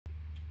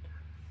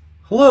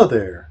Hello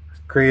there,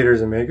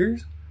 creators and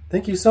makers.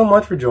 Thank you so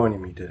much for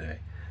joining me today.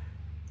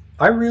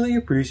 I really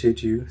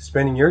appreciate you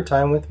spending your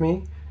time with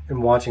me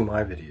and watching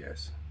my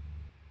videos.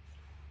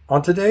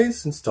 On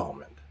today's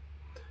installment,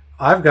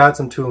 I've got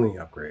some tooling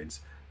upgrades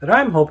that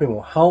I'm hoping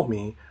will help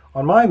me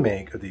on my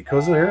make of the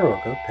Kozo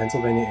Hiroka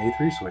Pennsylvania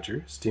A3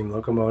 switcher steam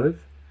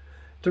locomotive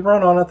to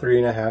run on a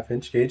 3.5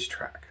 inch gauge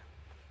track.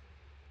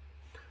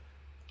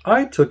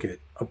 I took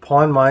it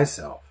upon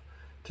myself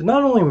to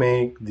not only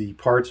make the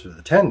parts for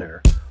the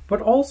tender,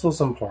 but also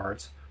some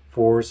parts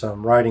for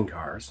some riding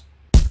cars.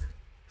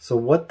 So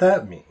what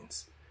that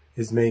means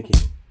is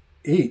making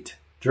 8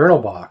 journal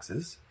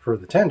boxes for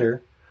the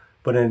tender,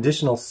 but an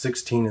additional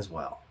 16 as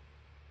well.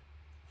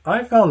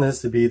 I found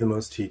this to be the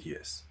most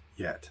tedious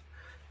yet.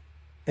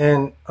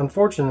 And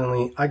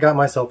unfortunately, I got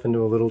myself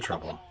into a little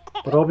trouble,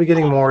 but I'll be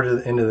getting more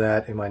into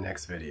that in my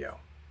next video.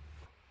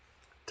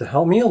 To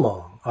help me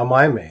along on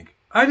my make,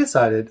 I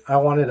decided I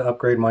wanted to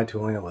upgrade my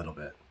tooling a little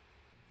bit.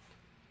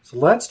 So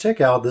let's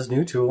check out this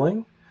new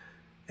tooling,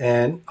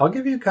 and I'll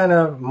give you kind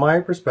of my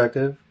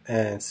perspective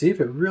and see if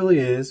it really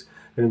is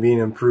going to be an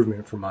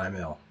improvement for my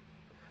mill.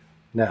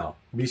 Now,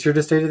 be sure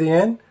to stay to the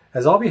end,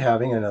 as I'll be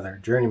having another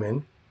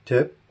journeyman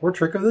tip or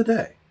trick of the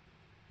day.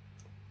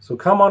 So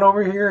come on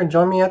over here and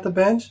join me at the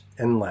bench,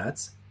 and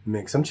let's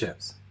make some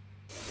chips.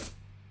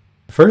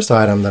 The first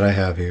item that I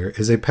have here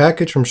is a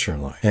package from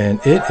Shoreline, and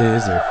it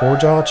is a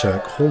 4-jaw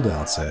chuck hold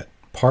down set,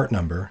 part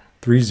number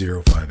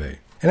 3058.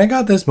 And I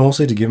got this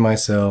mostly to give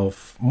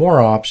myself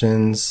more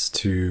options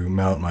to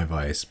mount my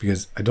vise,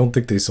 because I don't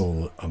think they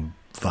sold a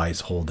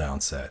vise hold down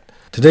set.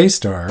 Today's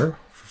star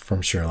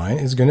from Shoreline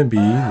is going to be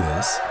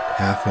this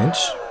 1/2 inch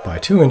by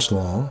 2 inch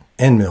long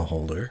end mill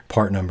holder,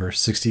 part number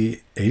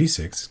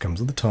 6086. It comes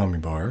with a Tommy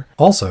bar.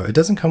 Also, it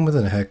doesn't come with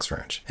a hex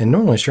wrench, and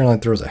normally Shoreline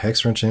throws a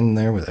hex wrench in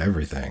there with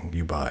everything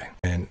you buy,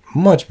 and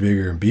much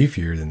bigger and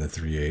beefier than the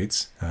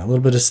 3/8. A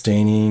little bit of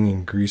staining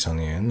and grease on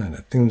the end, and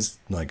it seems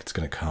like it's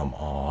going to come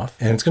off,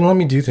 and it's going to let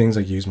me do things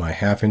like use my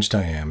 1/2 inch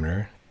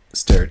diameter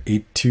Starrett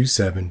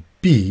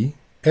 827B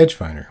edge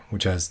finder,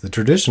 which has the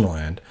traditional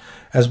end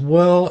as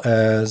well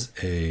as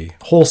a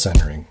hole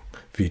centering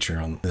feature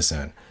on this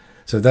end.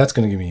 So that's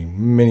going to give me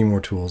many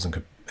more tools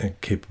and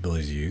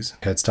capabilities to use.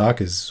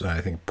 Headstock is, I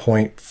think,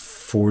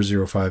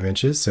 0.405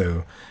 inches,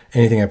 so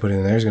anything I put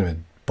in there is going to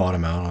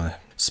bottom out on a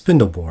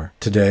spindle bore.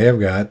 Today I've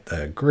got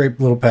a great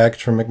little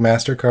package from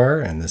McMaster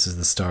Car, and this is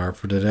the star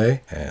for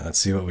today. And let's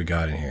see what we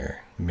got in here.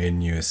 Made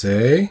in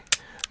USA,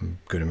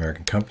 good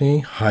American company,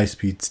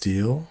 high-speed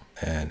steel,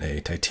 and a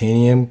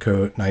titanium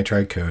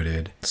nitride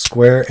coated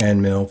square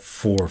end mill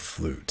 4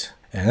 flute.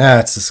 And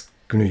that's just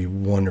going to be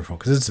wonderful,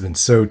 because it's been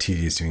so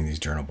tedious doing these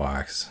journal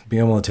boxes.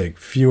 Being able to take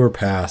fewer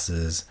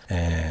passes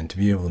and to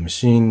be able to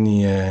machine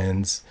the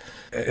ends,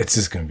 it's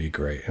just going to be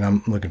great. And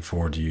I'm looking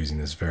forward to using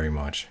this very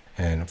much.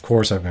 And of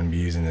course I'm going to be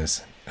using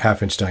this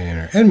 1/2 inch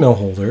diameter end mill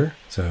holder.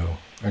 So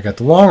I got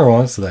the longer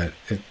one so that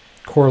it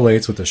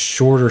correlates with the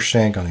shorter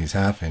shank on these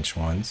 1/2 inch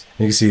ones.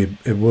 You can see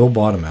it will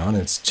bottom out, and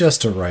it's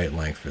just the right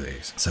length for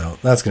these. So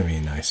that's going to be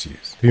a nice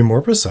use. To be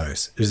more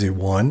precise, it is a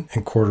 1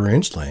 1/4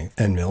 inch length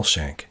end mill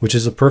shank, which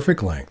is a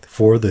perfect length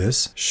for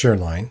this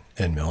Shoreline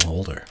end mill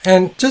holder.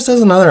 And just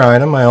as another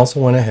item, I also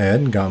went ahead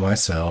and got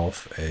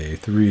myself a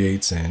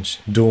 3/8 inch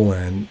dual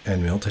end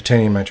mill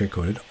titanium nitride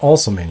coated,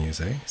 also made in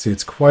USA. See,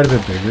 it's quite a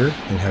bit bigger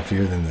and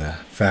heftier than the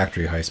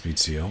factory high-speed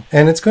steel,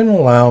 and it's going to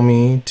allow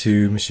me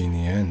to machine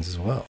the ends as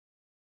well.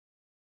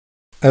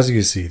 As you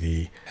can see,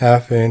 the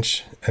 1/2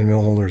 inch end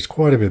mill holder is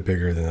quite a bit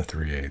bigger than the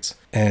 3/8.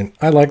 And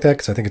I like that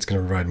because I think it's going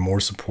to provide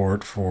more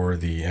support for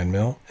the end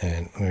mill.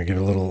 And I'm going to give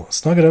it a little,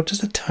 snug it up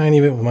just a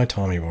tiny bit with my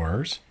Tommy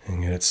bars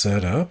and get it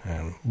set up.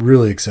 I'm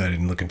really excited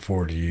and looking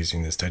forward to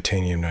using this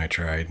titanium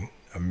nitride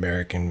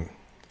American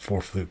 4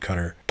 flute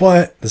cutter.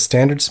 But the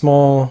standard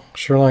small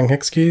Shoreline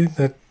hex key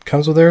that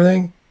comes with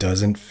everything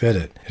doesn't fit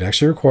it. It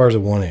actually requires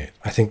a 1/8.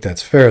 I think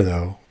that's fair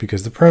though,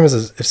 because the premise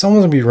is if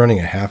someone's going to be running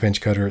a 1/2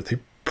 inch cutter, they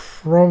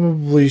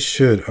probably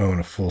should own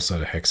a full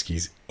set of hex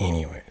keys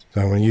anyway.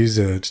 So I'm going to use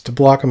just a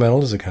block of metal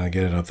just to kind of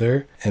get it up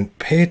there. And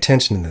pay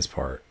attention in this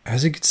part.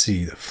 As you can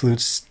see, the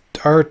flutes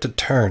start to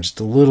turn just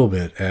a little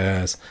bit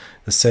as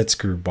the set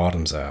screw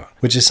bottoms out,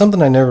 which is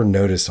something I never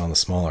noticed on the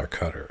smaller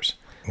cutters.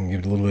 I'm going to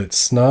give it a little bit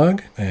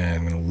snug, and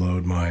I'm going to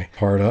load my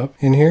part up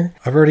in here.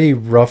 I've already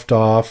roughed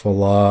off a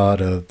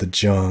lot of the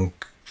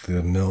junk,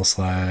 the mill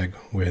slag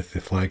with the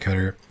fly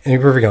cutter. And to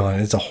be perfectly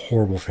honest, it's a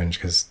horrible finish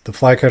because the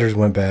fly cutters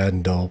went bad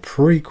and dull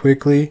pretty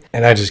quickly,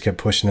 and I just kept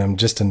pushing them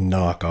just to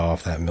knock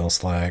off that mill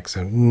slag.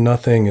 So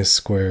nothing is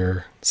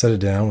square. Set it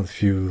down with a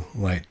few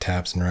light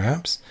taps and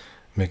wraps,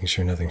 making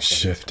sure nothing's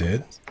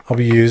shifted. I'll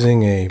be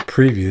using a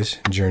previous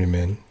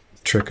journeyman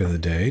trick of the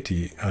day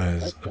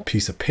as a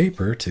piece of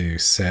paper to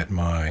set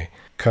my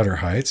cutter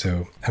height.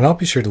 And I'll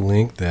be sure to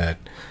link that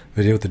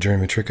video with the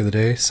journeyman trick of the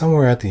day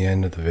somewhere at the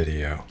end of the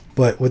video.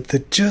 But with the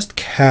just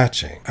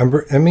catching,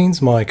 that means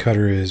my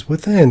cutter is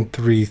within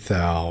 3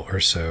 thou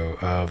or so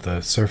of the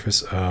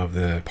surface of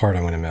the part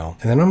I'm going to mill.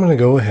 And then I'm going to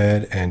go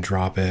ahead and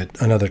drop it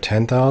another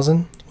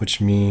 10,000 which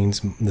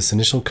means this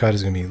initial cut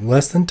is going to be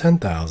less than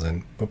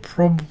 10,000, but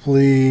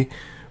probably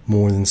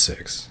more than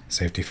 6.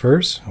 Safety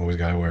first, always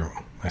got to wear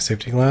my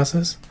safety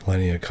glasses,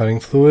 plenty of cutting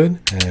fluid,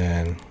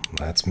 and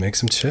let's make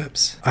some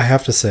chips. I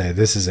have to say,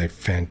 this is a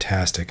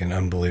fantastic and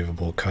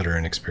unbelievable cutter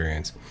and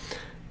experience.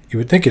 You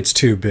would think it's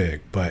too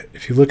big, but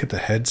if you look at the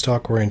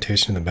headstock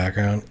orientation in the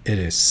background, it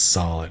is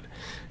solid.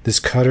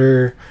 This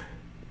cutter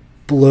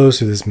blows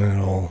through this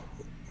metal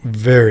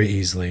very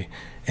easily,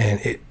 and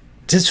it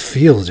just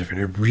feels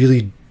different. It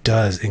really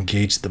does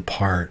engage the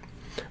part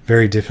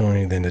very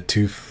differently than the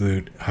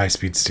 2-flute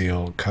high-speed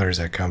steel cutters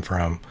that come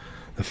from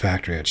the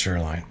factory at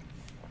Shoreline.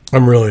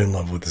 I'm really in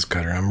love with this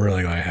cutter. I'm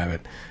really glad I have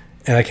it.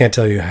 And I can't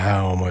tell you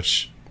how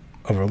much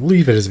of a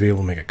relief it is to be able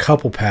to make a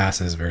couple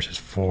passes versus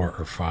 4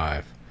 or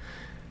 5.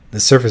 The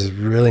surface is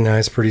really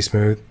nice, pretty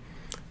smooth.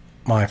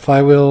 My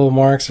flywheel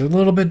marks are a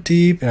little bit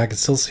deep, and I can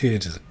still see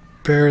it just a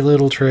very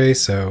little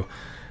trace, so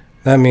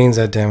that means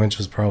that damage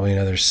was probably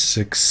another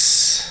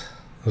 6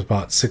 to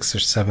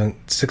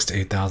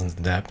 8 thousandths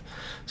in depth.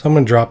 So I'm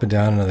going to drop it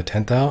down another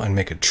 10th thou and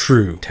make a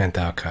true 10th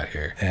thou cut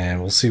here. And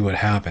we'll see what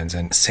happens.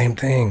 And same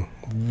thing,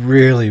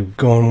 really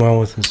going well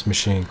with this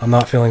machine. I'm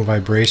not feeling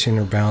vibration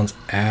or bounce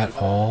at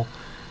all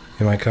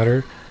in my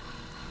cutter.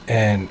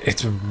 And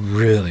it's a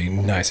really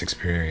nice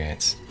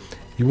experience.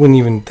 You wouldn't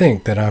even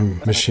think that I'm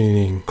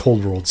machining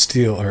cold rolled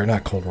steel, or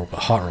not cold rolled,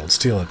 but hot rolled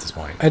steel at this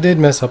point. I did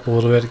mess up a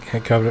little bit.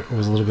 The cabinet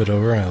was a little bit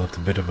over, and I left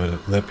a bit of a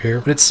lip here,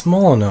 but it's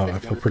small enough. I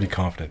feel pretty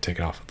confident to take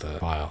it off of the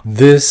file.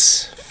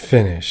 This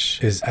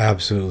finish is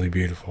absolutely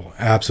beautiful,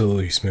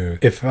 absolutely smooth.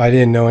 If I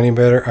didn't know any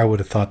better, I would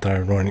have thought that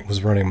I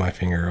was running my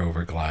finger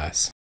over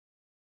glass.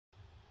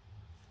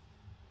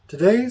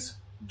 Today's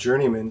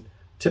journeyman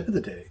tip of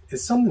the day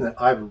is something that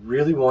I've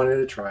really wanted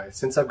to try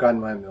since I've gotten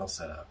my mill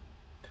set up.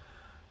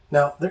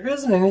 Now, there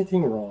isn't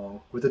anything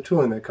wrong with the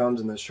tooling that comes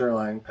in the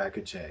Shoreline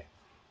Package A.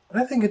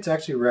 I think it's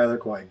actually rather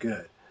quite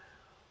good.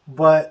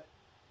 But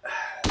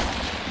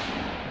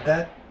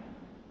that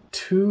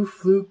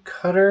 2-flute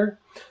cutter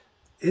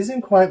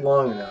isn't quite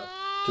long enough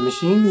to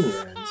machine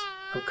the ends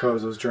of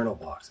Kozo's journal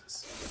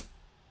boxes.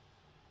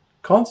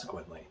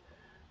 Consequently,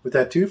 with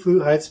that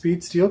 2-flute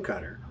high-speed steel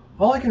cutter,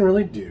 all I can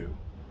really do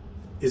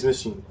is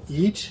machine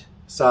each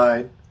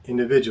side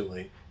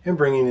individually and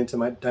bring it into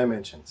my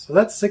dimensions. So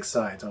that's 6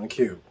 sides on a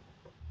cube.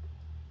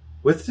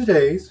 With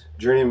today's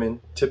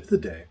journeyman tip of the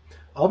day,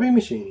 I'll be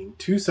machining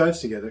 2 sides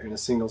together in a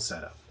single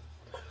setup.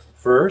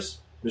 First,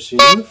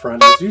 machining the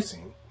front as you've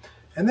seen,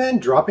 and then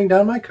dropping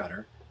down my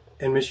cutter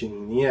and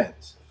machining the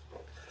ends.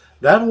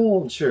 That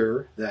will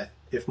ensure that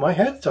if my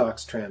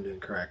headstock's trimmed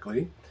in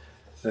correctly,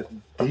 that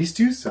these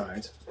 2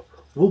 sides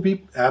will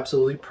be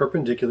absolutely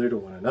perpendicular to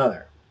one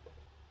another.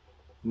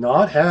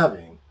 Not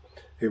having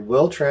a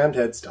well-trimmed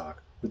headstock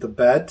with a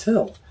bad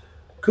tilt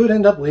could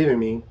end up leaving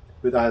me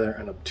with either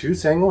an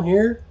obtuse angle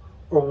here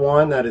or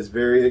one that is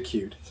very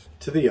acute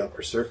to the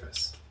upper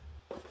surface.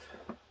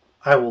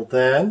 I will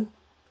then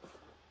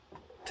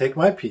take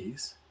my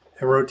piece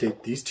and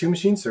rotate these 2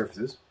 machine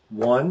surfaces,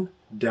 one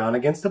down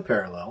against the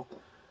parallel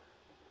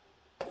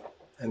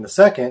and the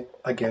second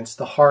against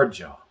the hard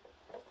jaw,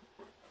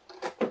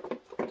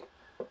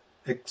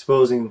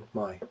 exposing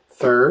my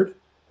 3rd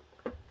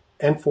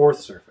and 4th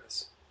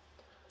surface.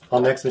 I'll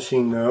next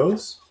machine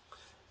those,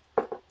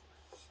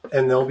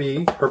 and they'll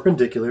be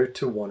perpendicular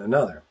to one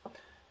another.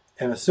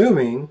 And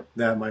assuming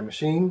that my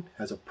machine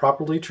has a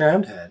properly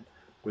trimmed head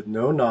with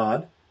no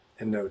nod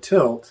and no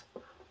tilt,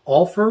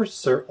 all 4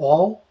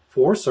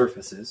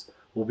 surfaces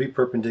will be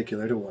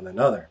perpendicular to one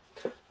another,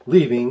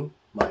 leaving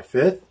my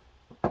 5th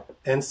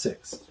and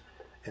 6th.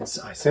 And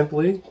so I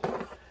simply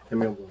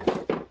am able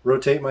to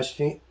rotate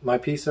my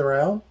piece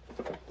around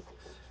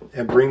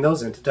and bring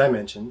those into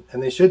dimension,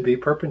 and they should be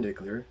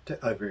perpendicular to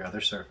every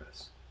other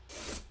surface.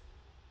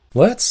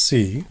 Let's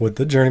see what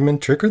the journeyman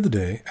trick of the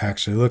day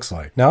actually looks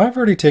like. Now, I've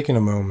already taken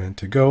a moment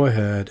to go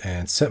ahead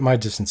and set my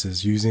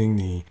distances using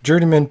the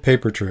journeyman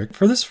paper trick.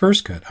 For this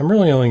first cut, I'm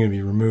really only going to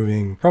be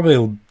removing probably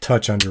a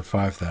touch under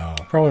 5 thou,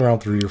 probably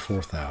around 3 or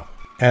 4 thou.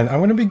 And I'm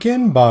going to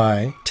begin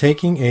by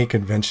taking a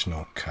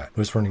conventional cut.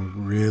 It's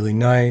running really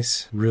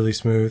nice, really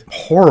smooth,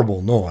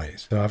 horrible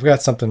noise. So I've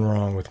got something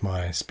wrong with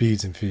my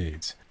speeds and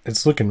feeds.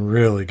 It's looking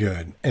really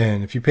good.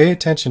 And if you pay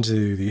attention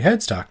to the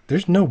headstock,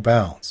 there's no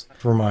bounce.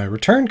 For my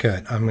return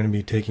cut, I'm going to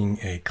be taking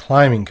a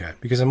climbing cut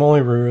because I'm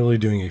only really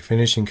doing a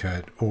finishing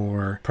cut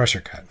or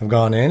pressure cut. I've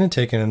gone in and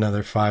taken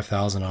another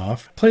 5,000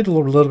 off. Played a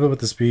little bit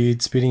with the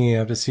speed, speeding it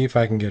up to see if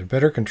I can get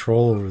better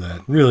control over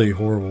that really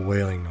horrible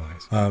wailing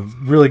noise. I've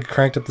really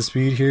cranked up the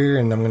speed here,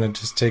 and I'm going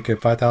to just take a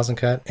 5,000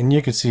 cut. And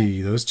you can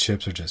see those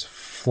chips are just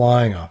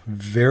flying off.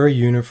 Very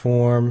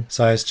uniform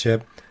size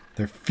chip.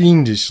 They're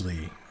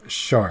fiendishly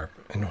sharp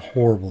and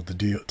horrible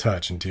to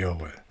touch and deal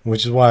with,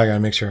 which is why I gotta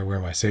make sure I wear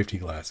my safety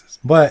glasses.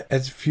 But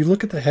if you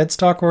look at the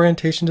headstock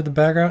orientation to the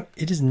background,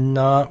 it is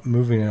not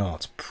moving at all.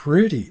 It's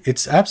pretty,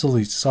 it's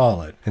absolutely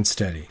solid and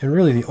steady. And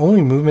really the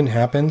only movement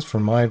happens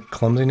from my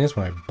clumsiness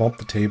when I bump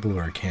the table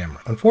or a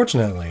camera.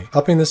 Unfortunately,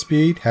 upping the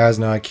speed has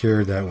not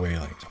cured that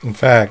wailing. In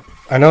fact,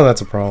 I know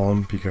that's a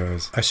problem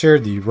because I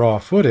shared the raw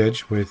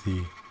footage with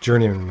the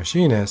journeyman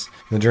machinist.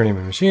 And the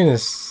journeyman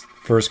machinist's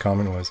first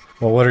comment was,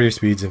 well, what are your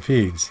speeds and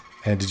feeds?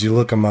 And did you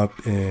look them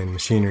up in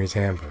Machinery's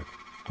Handbook?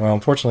 Well,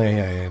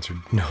 unfortunately, I answered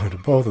no to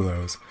both of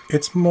those.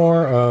 It's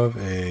more of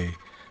a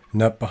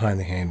nut behind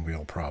the hand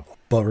wheel problem.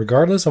 But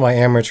regardless of my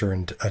amateur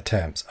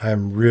attempts,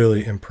 I'm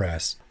really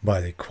impressed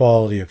by the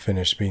quality of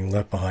finish being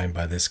left behind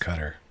by this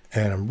cutter.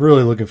 And I'm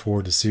really looking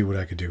forward to see what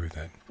I could do with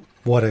it.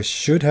 What I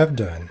should have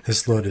done is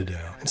slowed it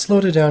down. And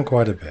slowed it down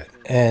quite a bit.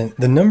 And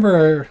the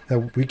number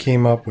that we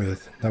came up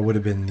with that would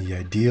have been the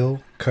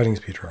ideal cutting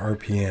speed, or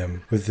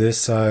RPM, with this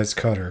size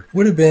cutter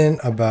would have been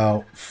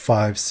about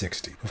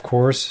 560. Of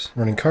course,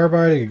 running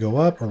carbide, it could go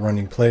up, or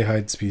running play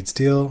high speed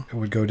steel, it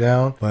would go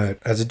down. But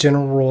as a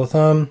general rule of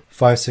thumb,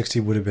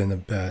 560 would have been the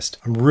best.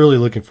 I'm really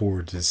looking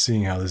forward to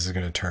seeing how this is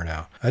going to turn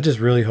out. I just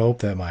really hope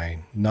that my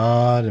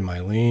nod and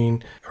my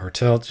lean or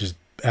tilt just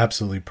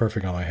absolutely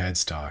perfect on my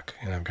headstock,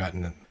 and I've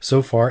gotten it.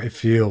 So far it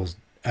feels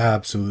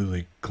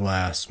absolutely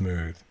glass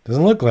smooth.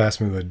 Doesn't look glass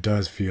smooth, but it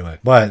does feel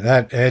it. But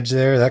that edge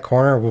there, that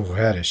corner, whoa,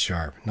 that is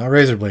sharp. Not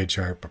razor blade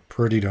sharp, but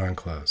pretty darn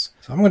close.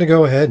 So I'm going to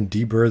go ahead and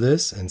deburr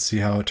this and see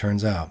how it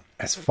turns out.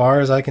 As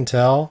far as I can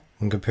tell,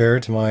 when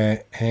compared to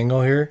my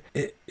angle here,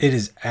 it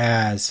is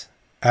as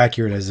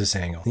accurate as this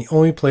angle. The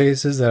only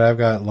places that I've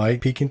got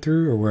light peeking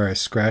through are where I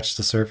scratched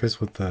the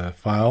surface with the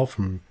file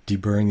from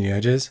deburring the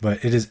edges,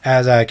 but it is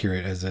as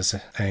accurate as this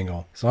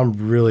angle. So I'm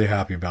really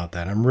happy about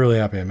that. I'm really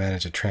happy I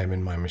managed to tram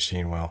in my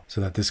machine well so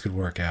that this could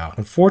work out.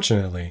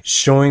 Unfortunately,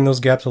 showing those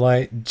gaps of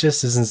light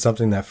just isn't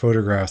something that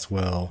photographs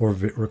well or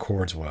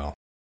records well.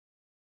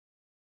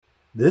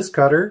 This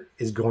cutter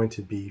is going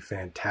to be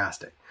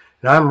fantastic,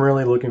 and I'm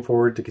really looking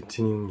forward to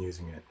continuing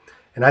using it.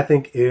 And I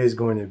think it is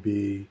going to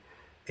be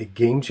a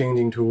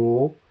game-changing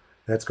tool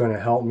that's going to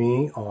help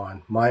me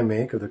on my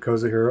make of the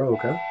Kazuhiro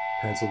Oka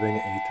Pennsylvania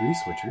A3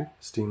 switcher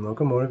steam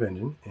locomotive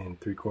engine in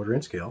 3/4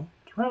 inch scale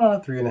to run on a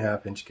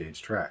 3.5 inch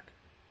gauge track.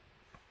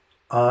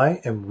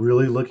 I am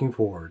really looking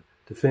forward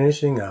to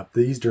finishing up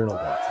these journal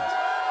boxes,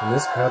 and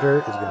this cutter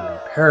is going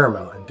to be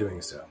paramount in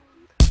doing so.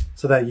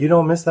 So that you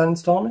don't miss that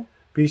installment,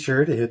 be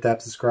sure to hit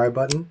that subscribe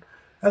button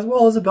as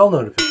well as a bell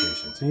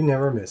notification so you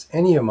never miss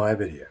any of my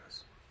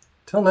videos.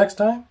 Till next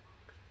time,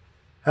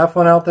 have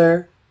fun out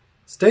there,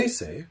 stay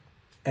safe,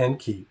 and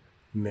keep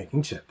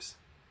making chips.